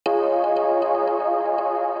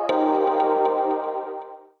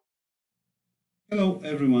Hello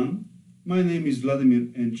everyone, my name is Vladimir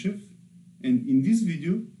Enchev, and in this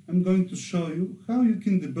video I'm going to show you how you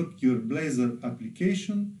can debug your Blazor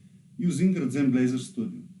application using Radzen Blazor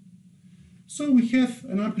Studio. So we have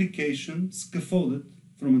an application scaffolded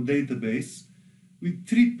from a database with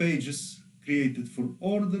 3 pages created for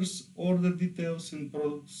orders, order details and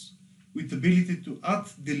products, with ability to add,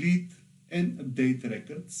 delete and update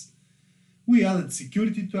records. We added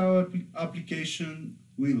security to our application,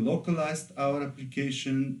 we localized our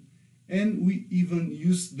application, and we even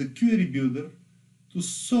used the query builder to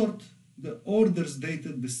sort the orders data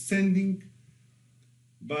descending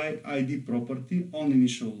by ID property on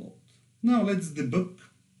initial load. Now let's debug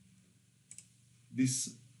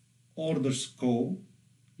this orders call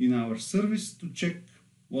in our service to check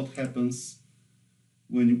what happens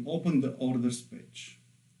when you open the orders page.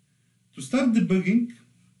 To start debugging,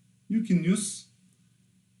 you can use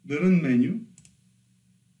the run menu,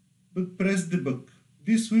 but press debug.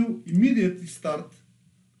 This will immediately start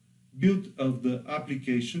build of the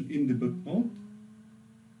application in debug mode,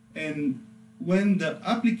 and when the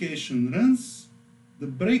application runs, the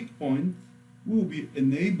breakpoint will be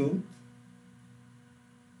enabled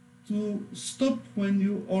to stop when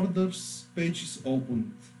your orders page is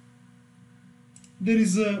opened. There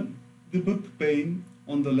is a debug pane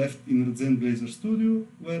on the left in Radzen Blazor Studio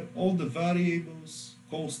where all the variables,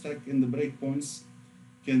 call stack and the breakpoints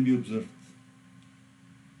can be observed.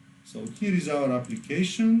 So here is our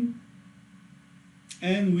application,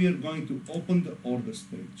 and we are going to open the orders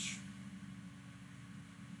page.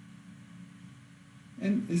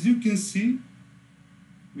 And as you can see,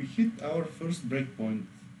 we hit our first breakpoint.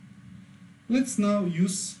 Let's now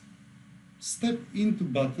use step into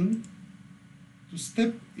button to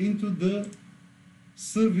step into the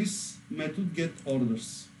service method get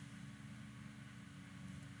orders.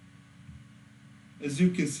 As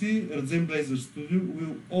you can see, Radzen Blazor Studio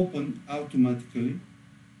will open automatically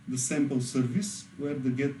the sample service where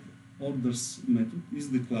the get orders method is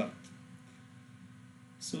declared.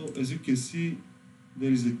 So as you can see,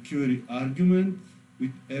 there is a query argument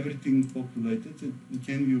with everything populated. It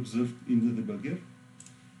can be observed in the debugger,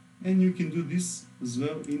 and you can do this as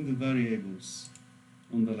well in the variables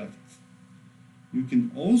on the left. You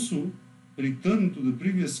can also return to the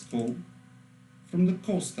previous call from the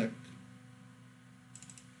call stack.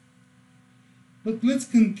 But let's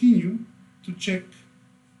continue to check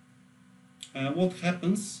what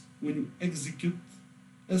happens when you execute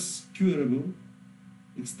a queryable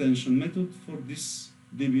extension method for this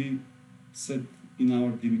DB set in our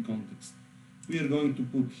DB context. We are going to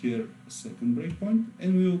put here a second breakpoint,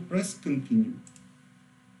 and we will press continue.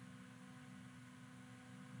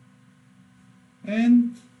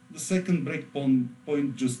 And the second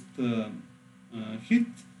breakpoint just hit,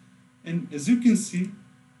 and as you can see,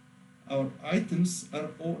 our items are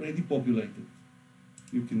already populated.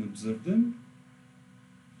 You can observe them,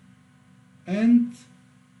 and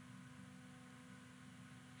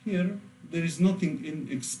here there is nothing in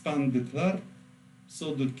expand declared,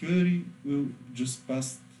 so the query will just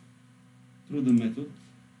pass through the method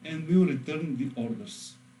and will return the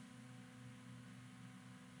orders.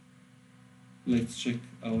 Let's check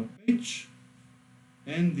our page,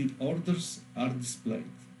 and the orders are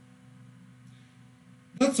displayed.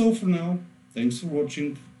 That's all for now. Thanks for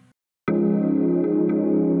watching.